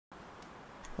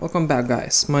Welcome back,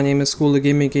 guys. My name is Cool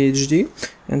Gaming HD,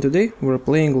 and today we're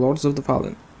playing Lords of the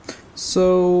Fallen.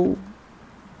 So,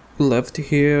 we left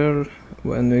here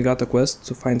when we got a quest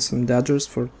to find some daggers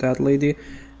for that lady,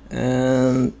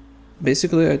 and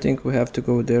basically I think we have to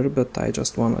go there, but I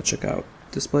just wanna check out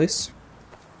this place.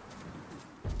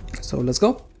 So let's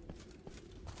go.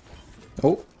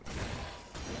 Oh.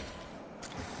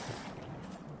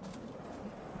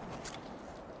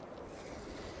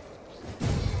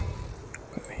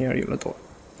 Here, you little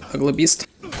ugly beast.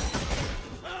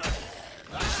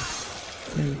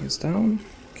 And he's down.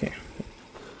 Okay.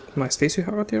 Nice face you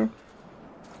have out here.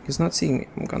 He's not seeing me.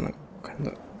 I'm gonna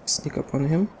kinda sneak up on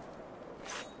him.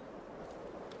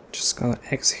 Just gonna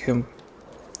X him.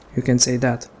 You can say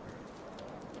that.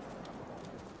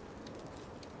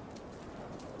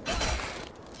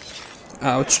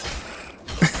 Ouch.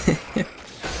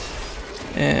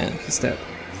 And he's dead.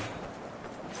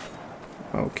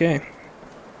 Okay.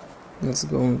 Let's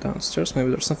go downstairs. Maybe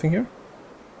there's something here.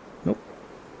 Nope.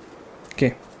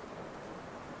 Okay.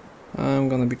 I'm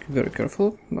gonna be very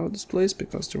careful about this place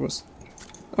because there was...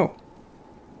 Oh.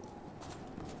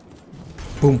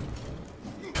 Boom.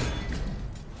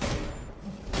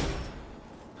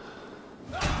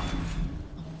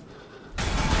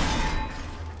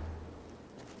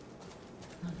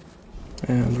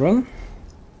 And run.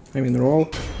 I mean roll.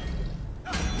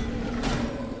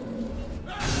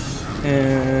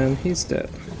 And he's dead.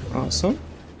 Awesome.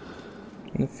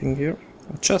 Anything here?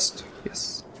 A chest.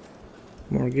 Yes.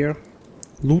 More gear.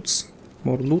 Loots.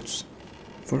 More loots.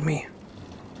 For me.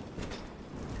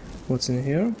 What's in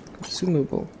here?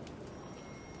 Consumable.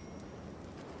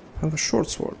 I have a short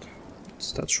sword.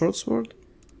 Is that short sword?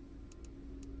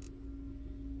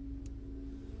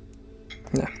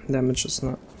 Nah, damage is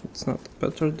not... It's not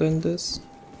better than this.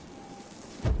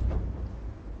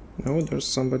 No, there's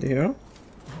somebody here.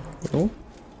 Oh,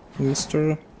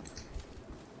 Mr.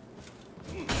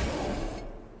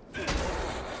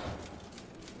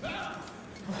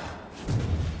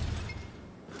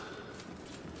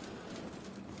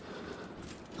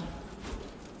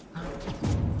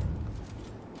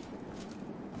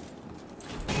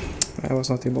 I was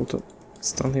not able to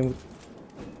stun him with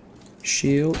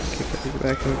shield. Keep it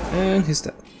back, and he's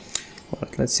dead.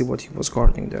 Alright, let's see what he was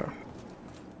guarding there.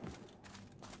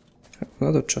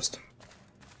 Another chest.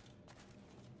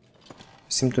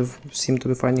 Seem to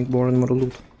be finding more and more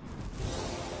loot.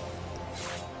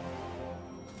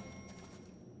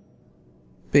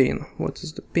 Pain. What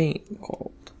is the pain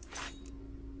called?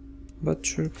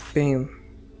 Butcher pain.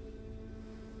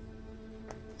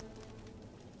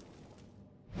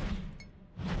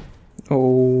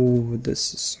 Oh,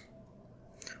 this is...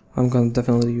 I'm gonna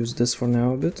definitely use this for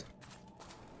now a bit.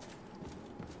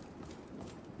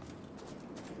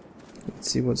 Let's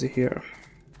see what's here.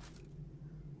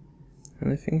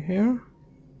 Anything here?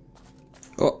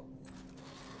 Oh!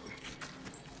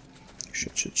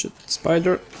 Shit.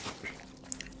 Spider!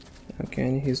 Okay,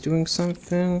 and he's doing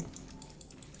something.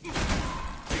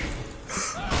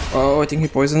 Oh, I think he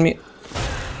poisoned me.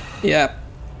 Yeah,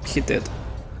 he did.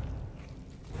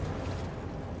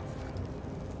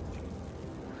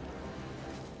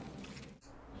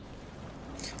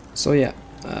 So yeah,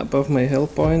 above my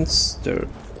health points there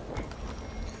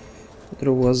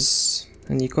was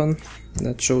an icon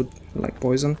that showed like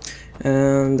poison,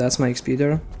 and that's my XP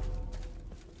there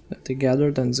that I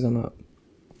gathered, and it's gonna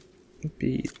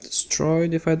be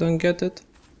destroyed if I don't get it.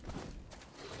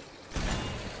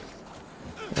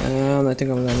 And I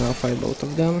think I'm gonna fight both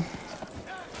of them.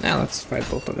 Yeah, let's fight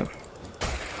both of them.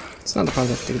 It's not hard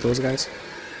to take those guys.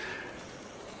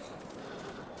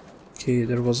 Okay,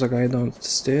 there was a guy down the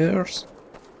stairs.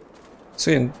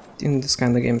 So in this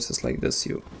kind of games it's like this,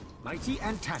 you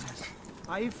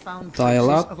die a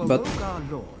lot, but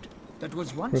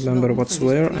remember what's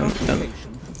where, and then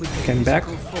come back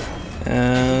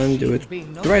and do it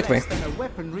the right way.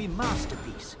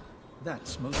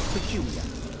 That's most peculiar,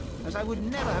 as I would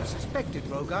never have suspected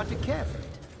Rogard to care for it.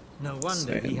 No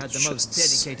wonder he had the most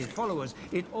dedicated followers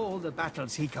in all the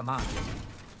battles he commanded.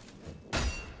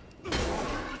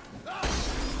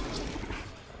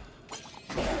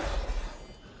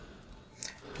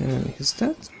 And he's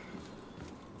dead.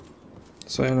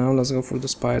 So now let's go for the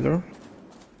spider.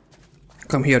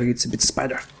 Come here, it's a bit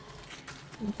spider.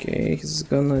 Okay, he's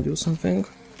gonna do something.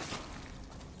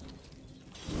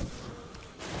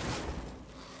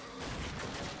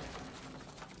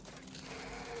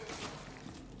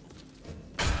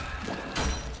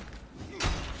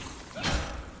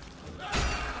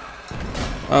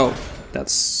 Oh,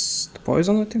 that's the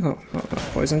poison, I think. Oh, no,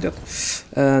 not poisoned yet.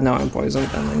 Now I'm poisoned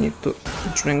and I need to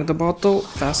drink the bottle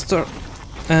faster.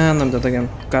 And I'm dead again.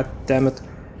 God damn it.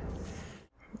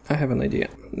 I have an idea.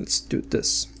 Let's do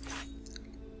this.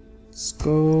 Let's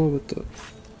go with the...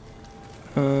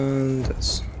 and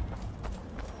this.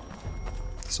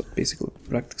 So basically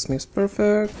practice makes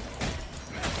perfect.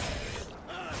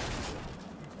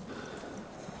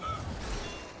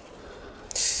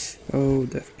 Oh,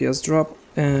 the FPS drop,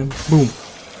 and boom!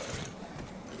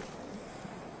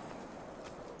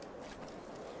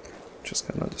 Just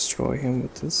gonna destroy him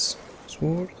with this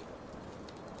sword.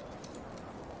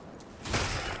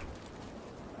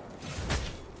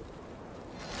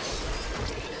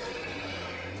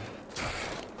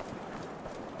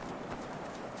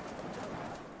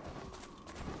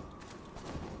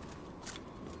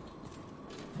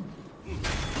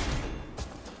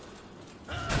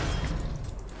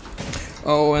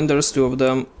 Oh, and there's two of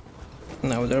them.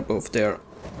 Now they're both there.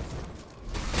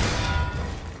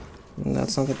 And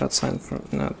that's not a bad sign for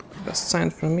not the best sign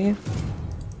for me.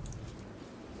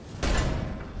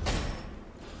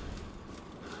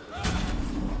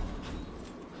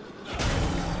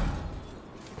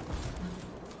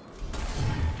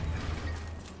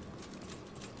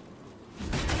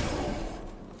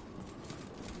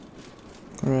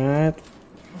 Right.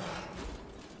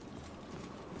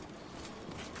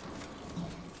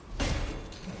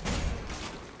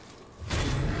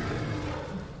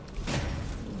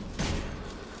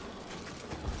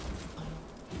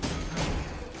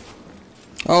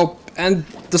 Oh, and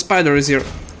the spider is here.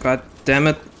 God damn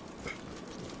it.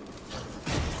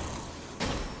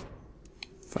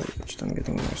 Fudged, I'm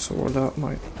getting my sword out,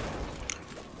 my...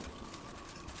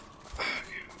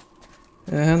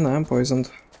 And I'm poisoned.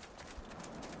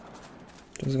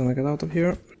 Just gonna get out of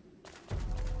here.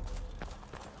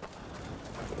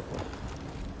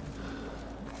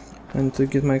 And to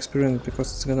get my experience,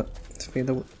 because it's gonna fade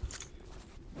away.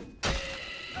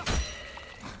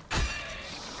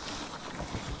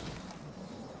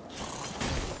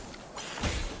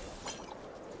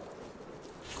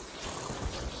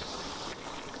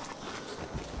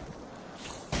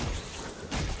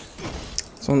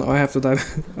 So now I have to die.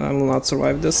 I will not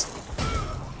survive this.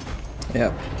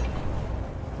 Yeah.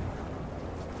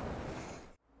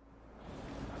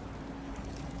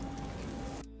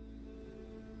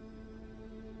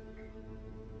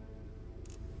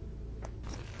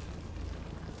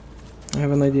 I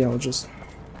have an idea, I'll just...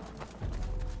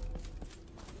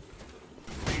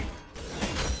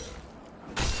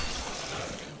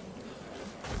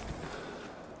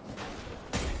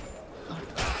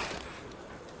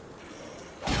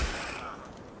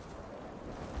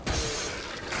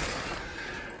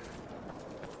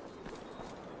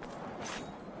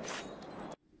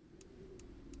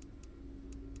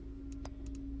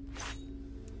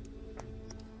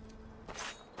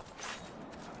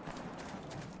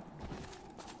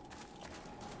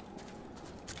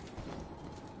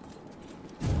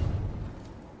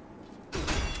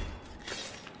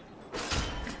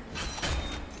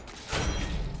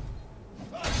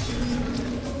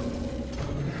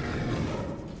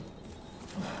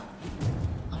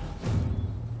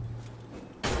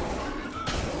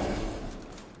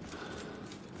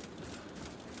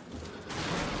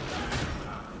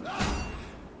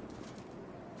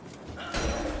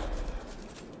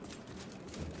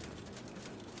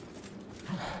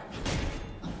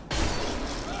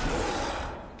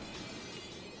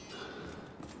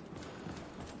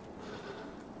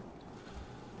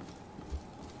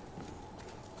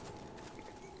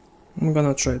 I'm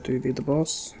gonna try to evade the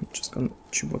boss. I'm just gonna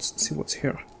see what's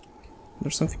here.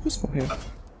 There's something useful here.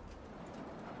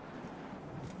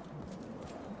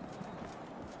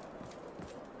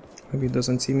 Maybe it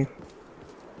doesn't see me.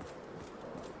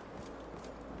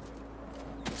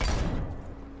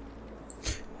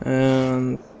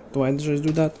 And why did I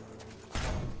do that?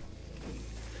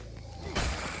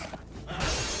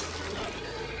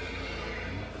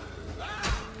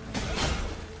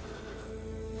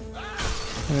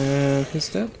 He's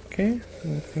dead. Okay,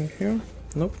 anything here?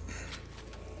 Nope.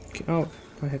 Okay, oh,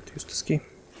 I have to use this key.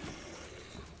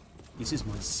 This is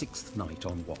my 6th night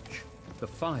on watch. The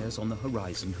fires on the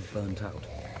horizon have burnt out.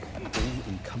 An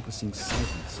all-encompassing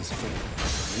silence has fallen.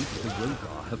 The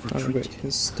Rogar have retreated. Oh, great,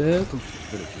 he's dead. Hope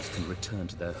the villagers can return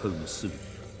to their homes soon.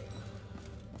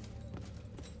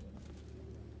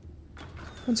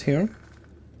 What's here?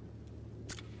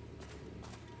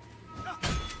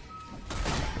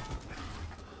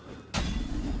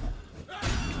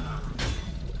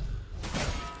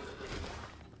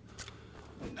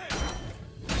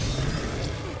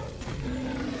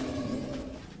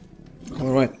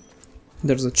 Alright,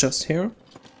 there's a chest here.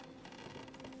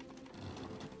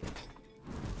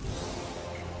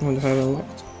 What do I have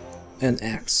unlocked? an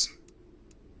axe.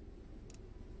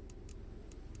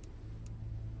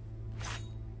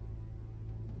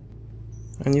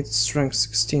 I need strength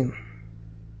 16.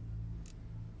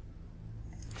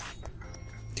 I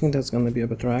think that's gonna be a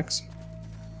better axe.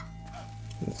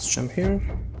 Let's jump here.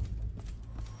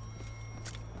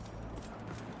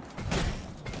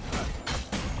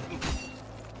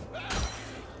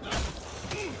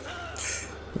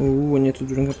 Ooh, I need to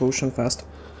drink a potion fast.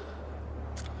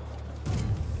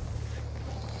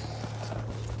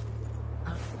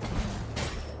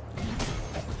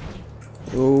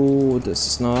 Oh, this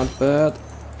is not bad.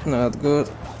 Not good.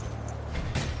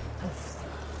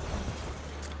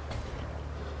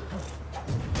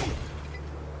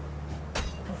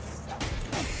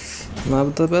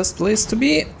 Not the best place to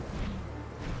be.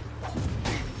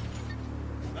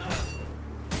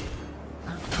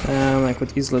 And I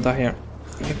could easily die here.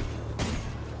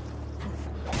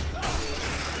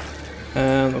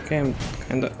 And okay, I'm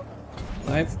kinda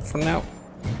alive for now.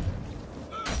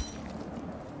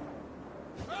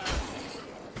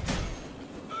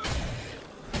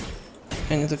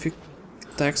 I need a few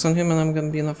attacks on him and I'm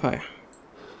gonna be in a fire.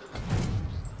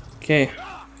 Okay.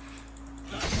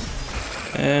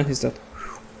 And he's dead.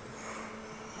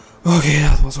 Okay,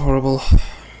 that was horrible.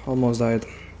 Almost died.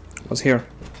 Was here.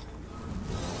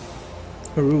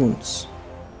 Runes.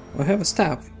 I have a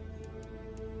staff.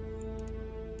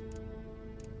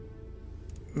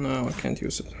 No, I can't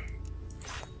use it.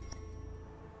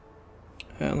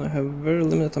 And I have a very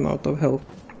limited amount of health.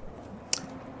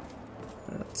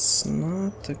 That's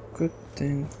not a good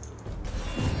thing.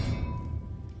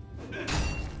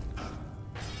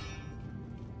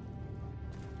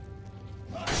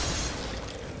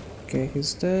 Okay,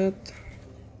 he's dead.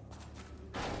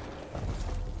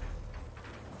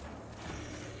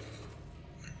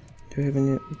 Do you have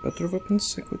any better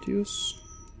weapons I could use?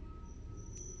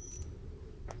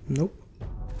 Nope.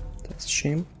 That's a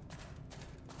shame.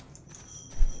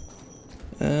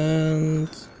 And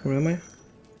where am I?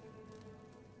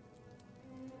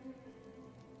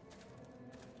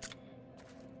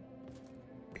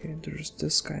 Okay, there's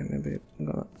this guy. Maybe I'm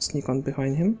gonna sneak on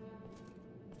behind him.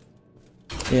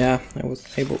 Yeah, I was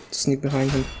able to sneak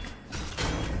behind him.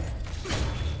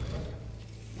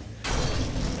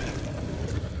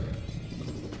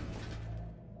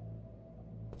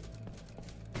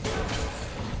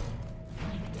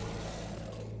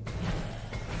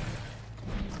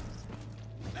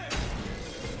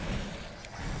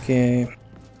 Okay.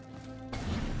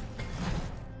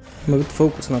 I'm a bit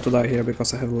focused not to die here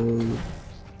because I have a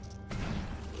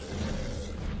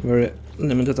very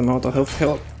limited amount of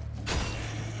health.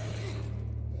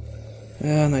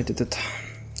 And I did it.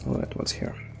 Alright, what's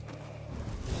here?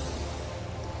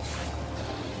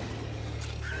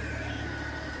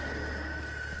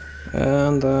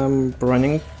 And I'm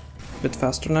running a bit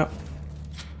faster now.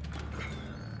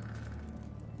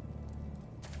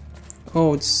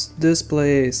 Oh, it's this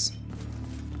place.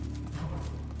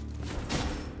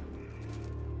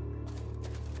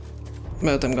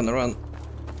 But I'm gonna run.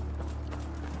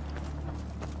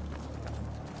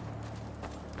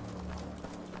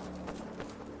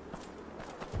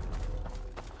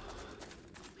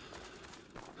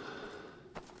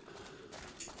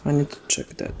 I need to check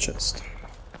that chest.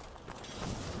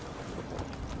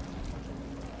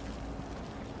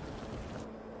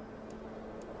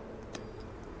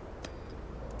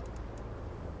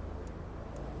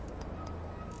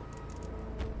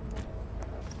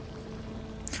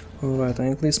 Alright, I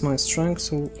increased my strength,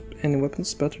 so any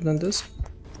weapons better than this?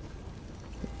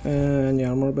 Any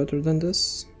armor better than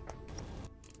this?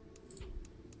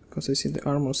 Because I see the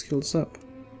armor heals up.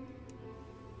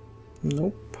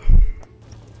 Nope.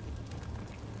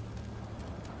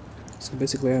 So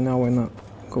basically I now wanna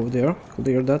go there,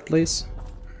 clear that place.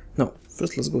 No,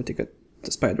 first let's go take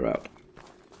the spider out.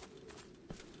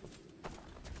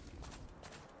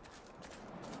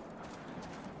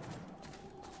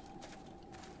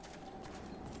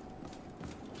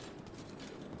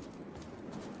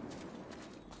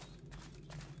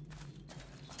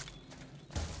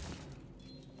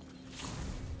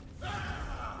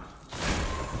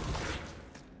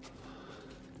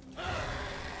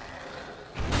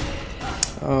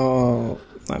 Oh,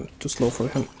 I'm too slow for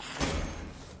him.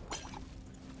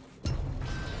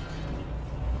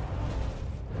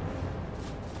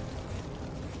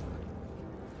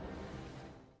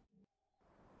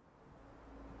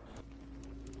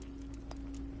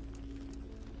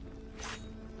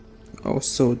 Oh,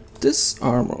 so this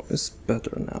armor is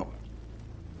better now.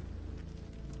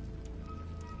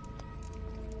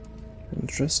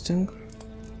 Interesting.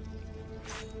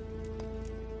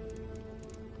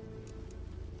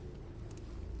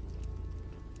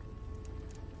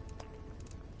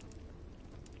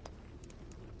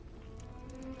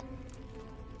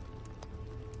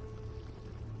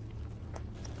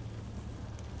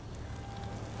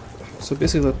 So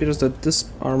basically it appears that this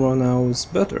armor now is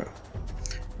better.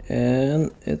 And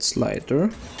it's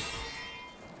lighter.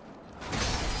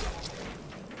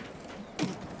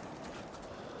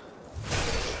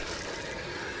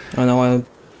 And now I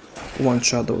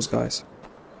one-shot those guys.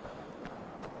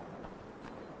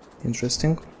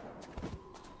 Interesting.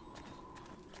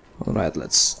 Alright,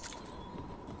 let's...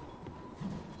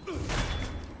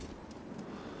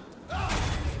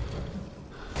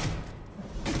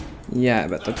 Yeah,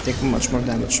 but I take much more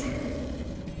damage.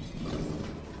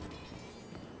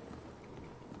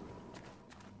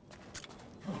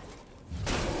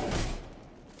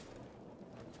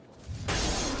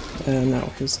 And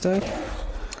now he's dead.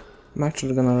 I'm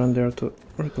actually gonna run there to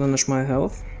replenish my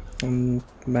health and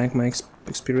bank my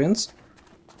experience.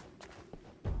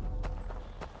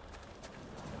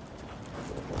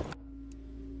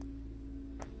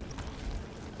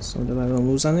 So that I don't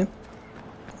lose any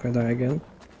if I die again.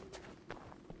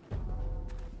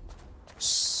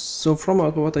 So from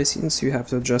what I see, you have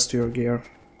to adjust your gear.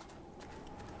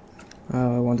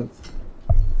 I wanted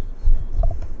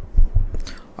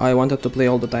to play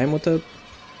all the time with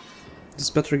this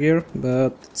better gear,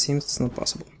 but it seems it's not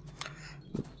possible.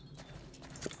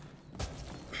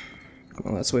 Come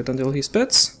on, let's wait until he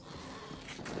spits.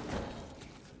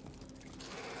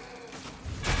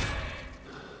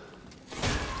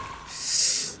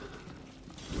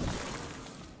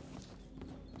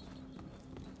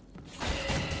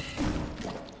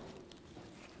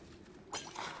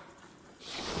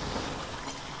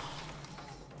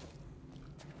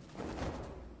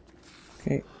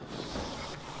 Okay.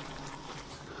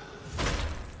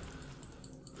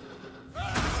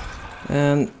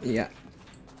 And yeah.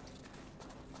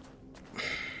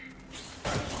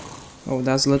 Oh,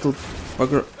 that's a little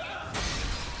bugger.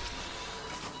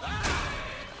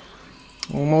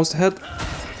 Almost hit.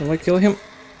 Will I kill him?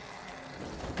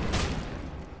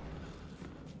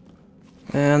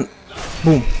 And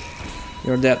boom.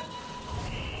 You're dead.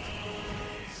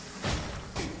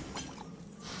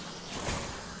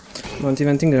 Don't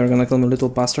even think they're gonna kill me, little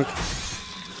bastard.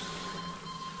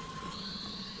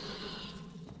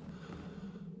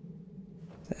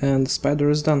 And the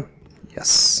spider is done.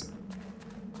 Yes.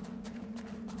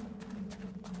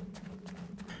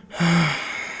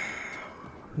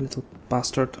 Little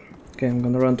bastard. Okay, I'm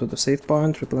gonna run to the save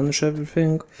point, replenish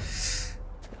everything.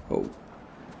 Oh.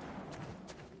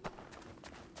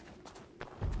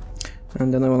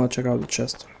 And then I wanna check out the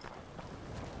chest.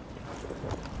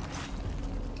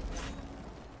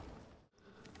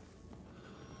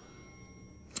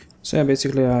 So yeah,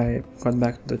 basically I got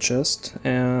back to the chest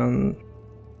and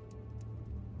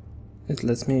it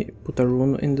lets me put a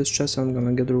rune in this chest and I'm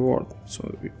gonna get a reward.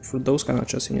 So for those kind of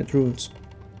chests you need runes.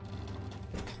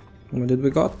 What did we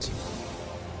got?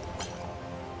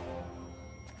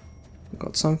 We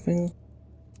got something.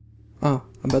 Ah,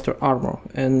 a better armor,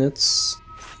 and it's...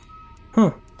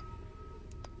 Huh.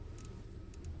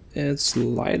 It's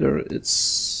lighter,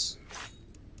 it's...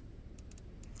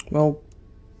 Well,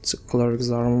 it's a cleric's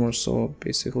armor, so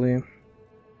basically...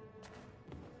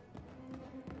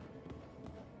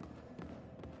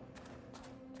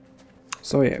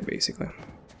 So yeah, basically.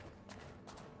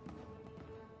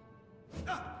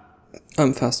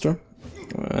 I'm faster,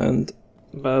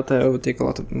 but I will take a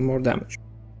lot more damage.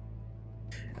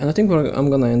 And I think I'm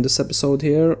gonna end this episode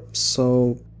here,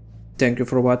 so thank you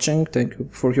for watching, thank you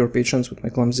for your patience with my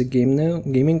clumsy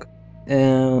gaming,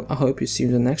 and I hope you see you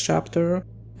in the next chapter,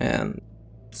 and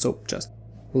so just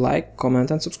like, comment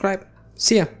and subscribe.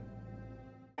 See ya!